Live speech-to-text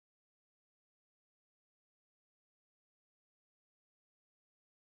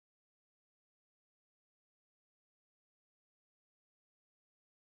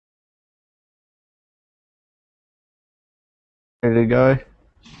Ready to go?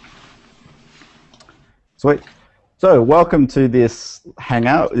 Sweet. So welcome to this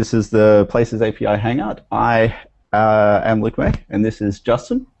Hangout. This is the Places API Hangout. I am Luke Mahe, and this is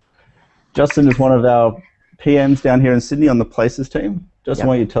Justin. Justin is one of our PMs down here in Sydney on the Places team. Justin,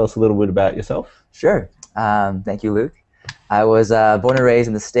 why don't you tell us a little bit about yourself? Sure. Thank you, Luke. I was born and raised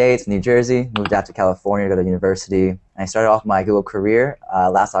in the States, New Jersey, moved out to California to go to university. And I started off my Google career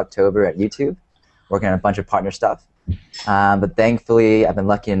last October at YouTube, working on a bunch of partner stuff. But thankfully, I've been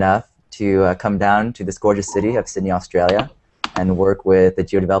lucky enough to come down to this gorgeous city of Sydney, Australia, and work with the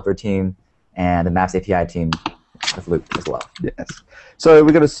Geo developer team and the Maps API team with Luke as well. Yes. So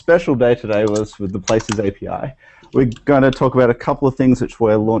we've got a special day today with the Places API. We're going to talk about a couple of things which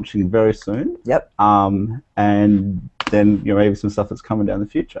we're launching very soon. Yep. And then maybe some stuff that's coming down the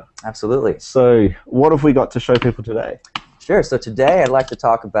future. Absolutely. So what have we got to show people today? Sure. So today I'd like to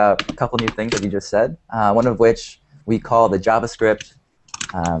talk about a couple new things that you just said, one of which we call the JavaScript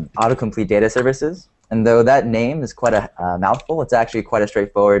autocomplete data services. And though that name is quite a mouthful, it's actually quite a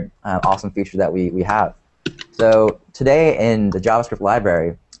straightforward, awesome feature that we have. So today in the JavaScript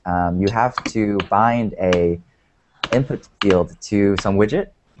library, you have to bind a input field to some widget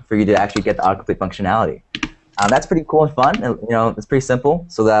for you to actually get the autocomplete functionality. That's pretty cool and fun. And, it's pretty simple.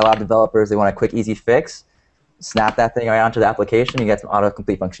 So that a lot of developers, they want a quick, easy fix. Snap that thing right onto the application, you get some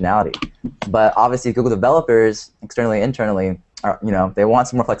autocomplete functionality. But obviously, Google developers, externally and internally, they want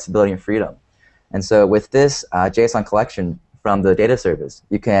some more flexibility and freedom. And so with this JSON collection from the data service,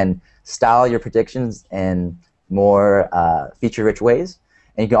 you can style your predictions in more feature-rich ways,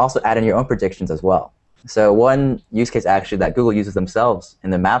 and you can also add in your own predictions as well. So one use case actually that Google uses themselves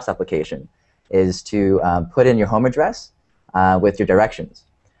in the Maps application is to put in your home address with your directions.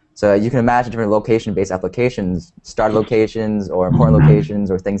 So you can imagine different location-based applications, start locations or important locations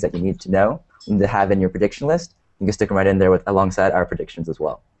or things that you need to know and to have in your prediction list. You can stick them right in there alongside our predictions as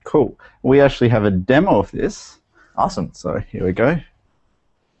well. Cool. We actually have a demo of this. Awesome. So here we go.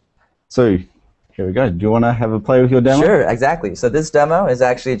 So here we go. Do you want to have a play with your demo? Sure, exactly. So this demo is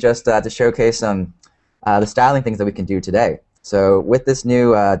actually just to showcase some the styling things that we can do today. So with this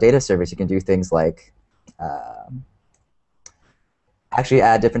new data service, you can do things like actually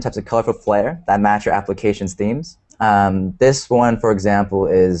add different types of colorful flair that match your application's themes. This one, for example,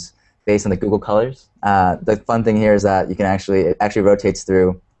 is based on the Google colors. The fun thing here is that you can it actually rotates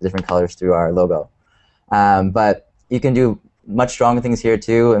through different colors through our logo. But you can do much stronger things here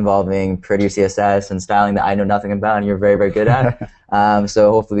too, involving pretty CSS and styling that I know nothing about and you're very, very good at.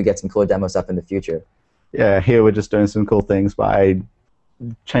 So hopefully we get some cool demo stuff in the future. Yeah, here we're just doing some cool things by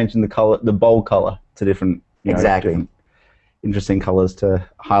changing the bold color to different, different interesting colors to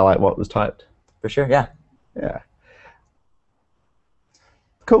highlight what was typed. For sure, yeah. Yeah.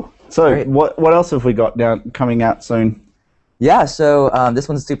 Cool. So Great. What else have we got coming out soon? Yeah, so this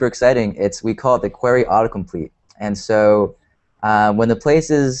one's super exciting. We call it the query autocomplete. And so when the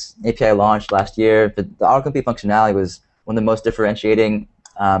Places API launched last year, the autocomplete functionality was one of the most differentiating,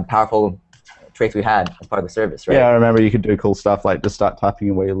 powerful traits we had as part of the service, right? Yeah, I remember you could do cool stuff like just start typing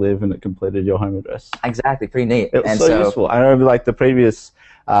in where you live and it completed your home address. Exactly, pretty neat. It was so useful. I remember like the previous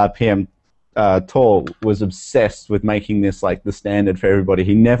PM Tor was obsessed with making this like the standard for everybody.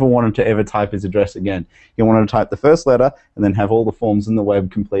 He never wanted to ever type his address again. He wanted to type the first letter and then have all the forms in the web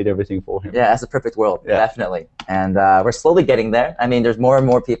complete everything for him. Yeah, that's a perfect world, definitely. And we're slowly getting there. I mean, there's more and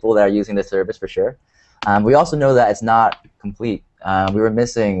more people that are using this service for sure. We also know that it's not complete. We were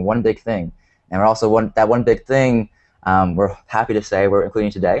missing one big thing. And we're also that one big thing we're happy to say we're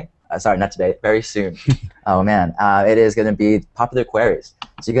including today. Sorry, not today, very soon. Oh man, it is going to be popular queries.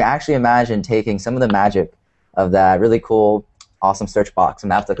 So you can actually imagine taking some of the magic of that really cool, awesome search box from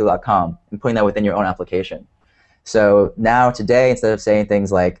maps.google.com and putting that within your own application. So now today, instead of saying things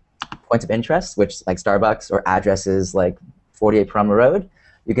like points of interest, which like Starbucks, or addresses like 48 Palmer Road,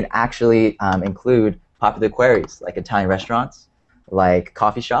 you can actually include popular queries like Italian restaurants, like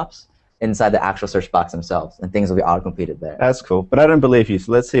coffee shops, inside the actual search box themselves, and things will be auto-completed there. That's cool, but I don't believe you,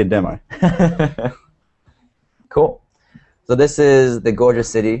 so let's see a demo. Cool. So this is the gorgeous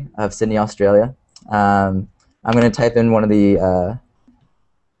city of Sydney, Australia. I'm going to type in one of the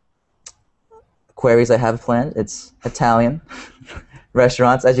queries I have planned. It's Italian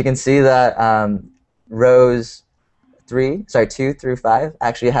restaurants. As you can see that rows 2 through 5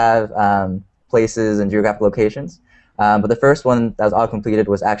 actually have places and geographic locations. But the first one that was auto-completed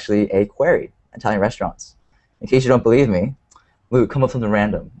was actually a query, Italian restaurants. In case you don't believe me, Luke, come up with something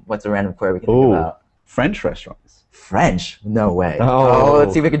random. What's a random query we can think about? French restaurants. French? No way. Oh,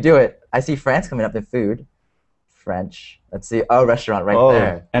 let's see if we can do it. I see France coming up in food. French. Let's see. Oh, restaurant right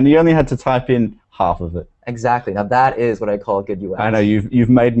there. And you only had to type in half of it. Exactly. Now that is what I call good UX. I know you've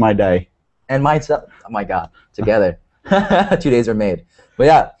made my day. And myself, oh my God, together. 2 days are made. But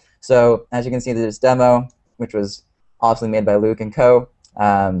yeah, so as you can see in this demo, which was obviously made by Luke and co,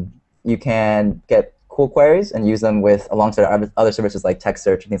 you can get cool queries and use them with alongside other services like text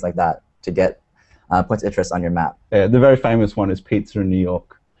search and things like that to get points of interest on your map. Yeah, the very famous one is pizza in New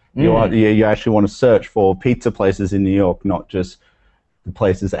York. You actually want to search for pizza places in New York, not just the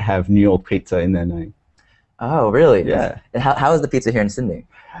places that have New York pizza in their name. Oh, really? Yeah. And how is the pizza here in Sydney?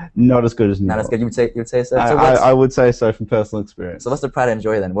 Not as good as New Not York. as good. You would say so. I would say so from personal experience. So what's the pride and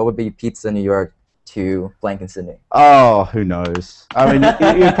joy then? What would be pizza in New York to blank in Sydney? Oh, who knows? I mean,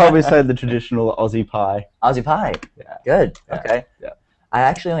 you'd probably say the traditional Aussie pie. Aussie pie. Yeah. Good. Yeah. Okay. Yeah. I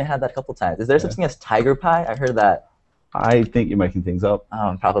actually only had that a couple times. Is there such thing as tiger pie? I heard that. I think you're making things up.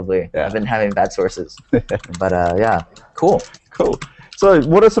 Probably. Yeah. I've been having bad sources. But yeah, cool. Cool. So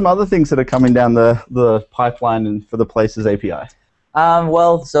what are some other things that are coming down the pipeline and for the Places API?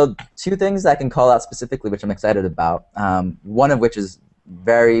 Well, so 2 things I can call out specifically, which I'm excited about. One of which is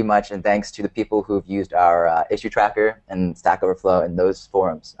very much in thanks to the people who've used our issue tracker and Stack Overflow and those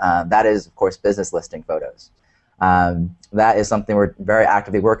forums. That is, of course, business listing photos. That is something we're very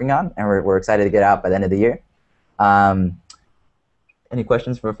actively working on, and we're excited to get out by the end of the year. Any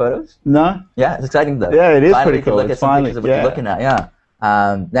questions for photos? No? Yeah, it's exciting though. Yeah, it is Finally, pretty cool. Look at some pictures of what you're looking at. Yeah.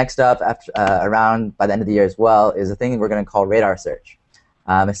 Next up, around by the end of the year as well, is a thing we're going to call radar search.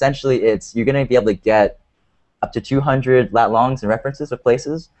 Essentially, you're going to be able to get up to 200 lat longs and references of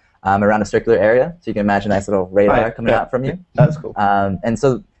places around a circular area. So you can imagine a nice little radar coming out from you. That's cool. And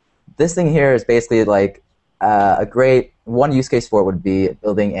so this thing here is basically like a great one use case for it would be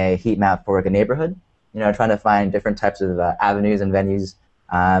building a heat map for like a neighborhood. Trying to find different types of avenues and venues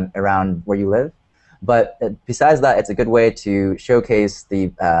around where you live. But besides that, it's a good way to showcase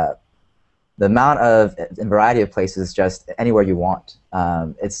the amount of and variety of places just anywhere you want.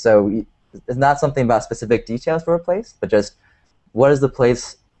 It's not something about specific details for a place, but just what is the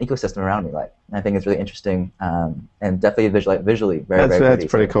place ecosystem around me like? And I think it's really interesting and definitely visually very pretty. That's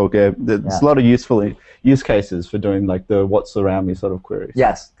pretty cool. Yeah, there's a lot of useful use cases for doing like the what's around me sort of queries.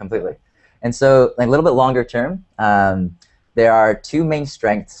 Yes, completely. And so a little bit longer term, there are 2 main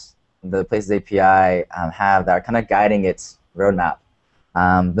strengths the Places API have that are kind of guiding its roadmap.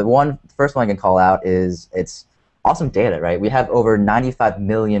 The first one I can call out is it's awesome data, right? We have over 95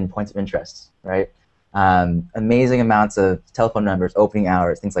 million points of interest, right? Amazing amounts of telephone numbers, opening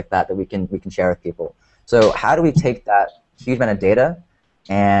hours, things like that we can share with people. So how do we take that huge amount of data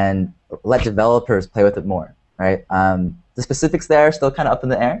and let developers play with it more, right? The specifics there are still kind of up in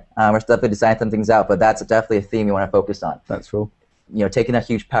the air. We're still definitely deciding some things out, but that's definitely a theme we want to focus on. That's cool. Taking that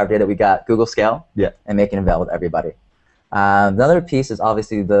huge power of data we got, Google scale, and making it available to everybody. Another piece is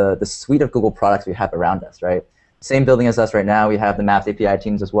obviously the suite of Google products we have around us, right? Same building as us right now. We have the Maps API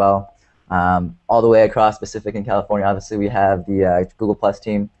teams as well. All the way across Pacific and California, obviously, we have the Google Plus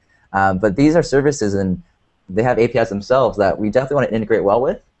team. But these are services, and they have APIs themselves that we definitely want to integrate well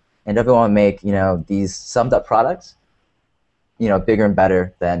with, and definitely want to make these summed up products bigger and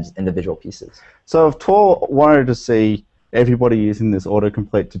better than just individual pieces. So if Tor wanted to see everybody using this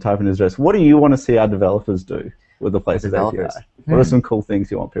autocomplete to type in his address, what do you want to see our developers do with the Places API? What are some cool things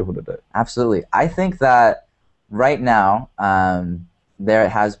you want people to do? Absolutely. I think that right now, I'm really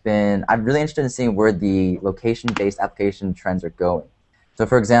interested in seeing where the location-based application trends are going. So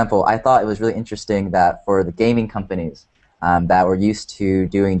for example, I thought it was really interesting that for the gaming companies that were used to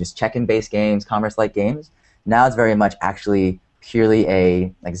doing just check-in-based games, commerce-like games, now it's very much actually purely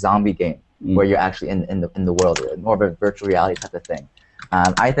a zombie game where you're actually in the world, more of a virtual reality type of thing.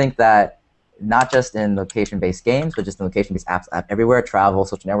 I think that not just in location-based games, but just in location-based apps everywhere, travel,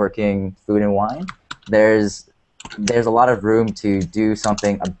 social networking, food and wine, there's a lot of room to do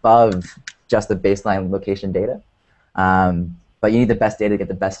something above just the baseline location data. But you need the best data to get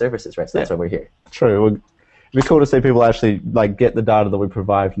the best services, right? So that's why we're here. True. It'd be cool to see people actually get the data that we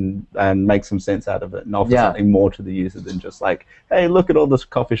provide and make some sense out of it and offer something more to the user than just like, hey, look at all the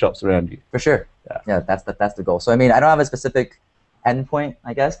coffee shops around you. For sure. Yeah, that's the goal. So I mean, I don't have a specific endpoint,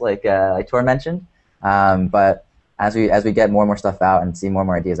 I guess, like Tor mentioned, but as we get more and more stuff out and see more and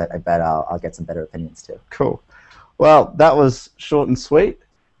more ideas, I bet I'll get some better opinions too. Cool. Well, that was short and sweet.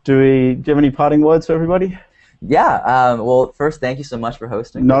 Do you have any parting words for everybody? Yeah. Well, first, thank you so much for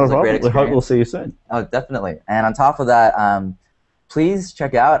hosting. Not a problem. We hope we'll see you soon. Oh, definitely. And on top of that, please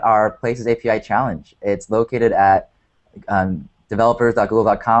check out our Places API challenge. It's located at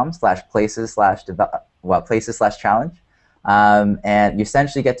developers.google.com/places/challenge. And you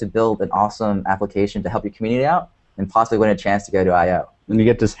essentially get to build an awesome application to help your community out and possibly win a chance to go to I/O. And you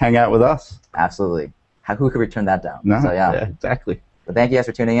get to hang out with us. Absolutely. who could return that down? No, So yeah. exactly. But thank you guys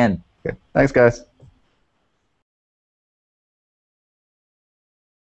for tuning in. Okay. Thanks, guys.